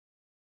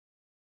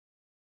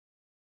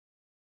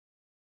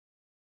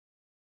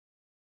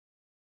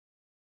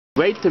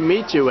great to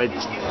meet you,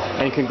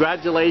 and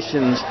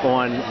congratulations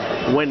on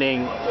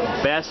winning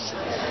Best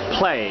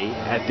Play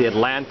at the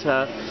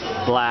Atlanta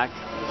Black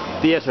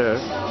Theater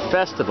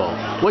Festival.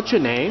 What's your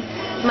name?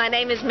 My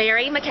name is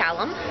Mary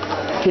McCallum.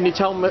 Can you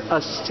tell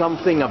us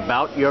something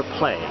about your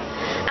play?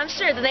 I'm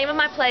sure. The name of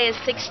my play is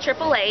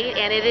 6888,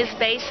 and it is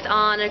based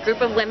on a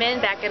group of women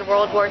back in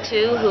World War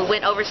II who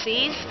went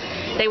overseas.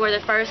 They were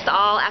the first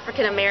all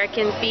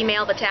African-American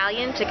female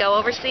battalion to go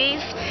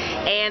overseas,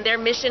 and their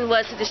mission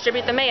was to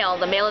distribute the mail.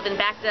 The mail had been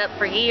backed up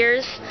for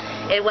years.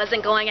 It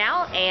wasn't going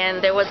out,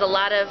 and there was a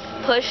lot of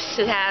push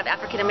to have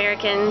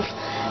African-Americans,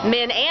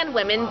 men and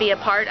women, be a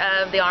part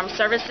of the armed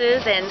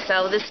services, and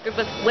so this group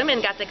of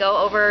women got to go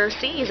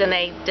overseas, and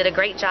they did a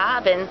great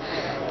job and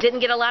didn't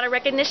get a lot of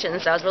recognition,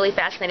 so I was really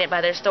fascinated by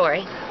their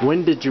story.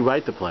 When did you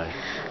write the play?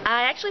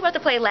 I actually wrote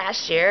the play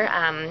last year.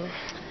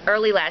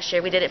 Early last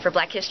year. We did it for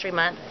Black History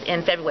Month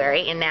in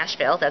February in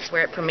Nashville. That's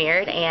where it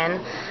premiered,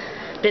 and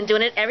been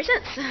doing it ever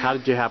since. How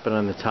did you happen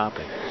on the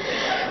topic?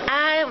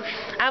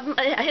 I'm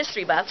a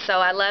history buff, so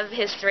I love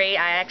history.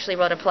 I actually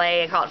wrote a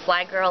play called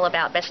Flag Girl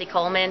about Bessie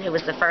Coleman, who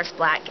was the first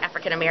black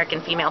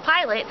African-American female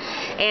pilot.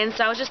 And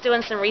so I was just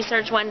doing some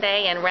research one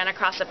day and ran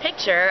across a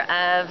picture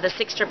of the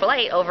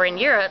 6888 over in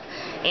Europe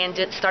and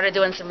started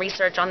doing some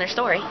research on their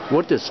story.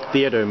 What does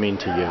theater mean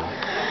to you?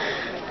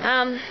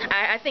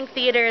 I think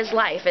theater is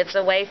life. It's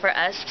a way for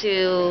us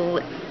to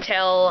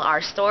tell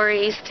our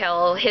stories,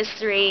 tell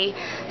history,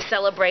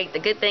 celebrate the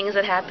good things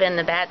that happen,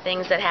 the bad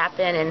things that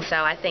happen, and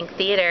so I think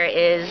theater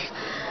is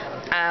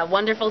a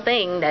wonderful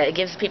thing that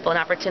gives people an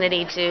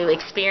opportunity to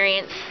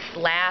experience,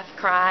 laugh,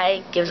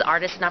 cry, gives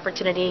artists an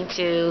opportunity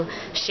to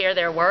share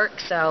their work,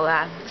 so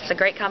it's a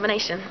great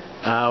combination.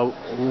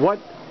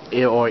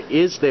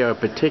 Is there a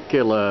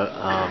particular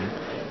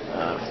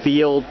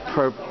field,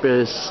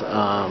 purpose,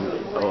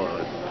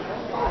 or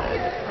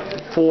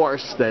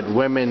force that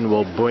women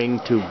will bring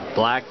to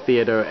black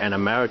theater and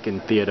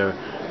American theater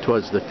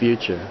towards the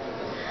future?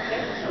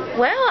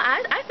 Well,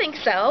 I think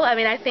so. I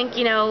mean, I think,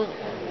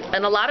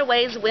 in a lot of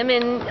ways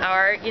women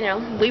are,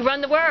 we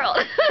run the world.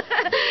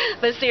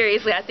 But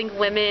seriously, I think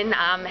women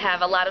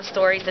have a lot of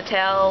stories to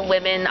tell.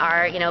 Women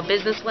are,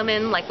 business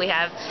women. Like we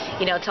have,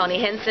 Toni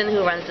Henson,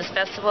 who runs this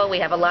festival. We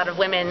have a lot of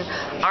women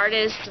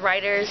artists,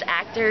 writers,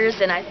 actors,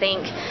 and I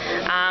think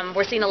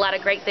we're seeing a lot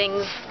of great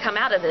things come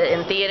out of it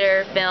in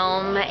theater,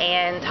 film,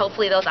 and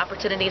hopefully those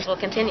opportunities will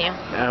continue.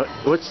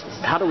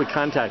 How do we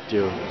contact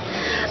you?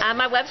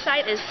 My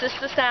website is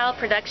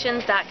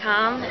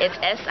sistastyleproductions.com. It's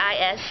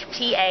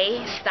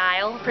SISTA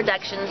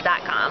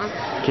styleproductions.com.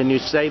 Can you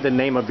say the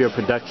name of your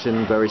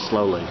production very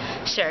slowly?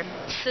 Sure.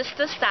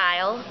 Sista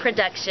Style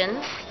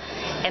Productions,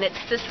 and it's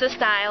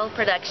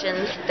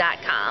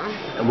sistastyleproductions.com.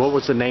 And what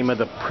was the name of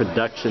the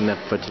production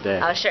for today?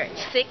 Oh, sure.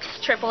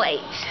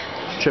 6888.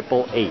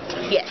 888.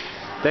 Yes.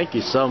 Thank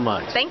you so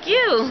much. Thank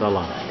you. So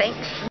long.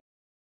 Thanks.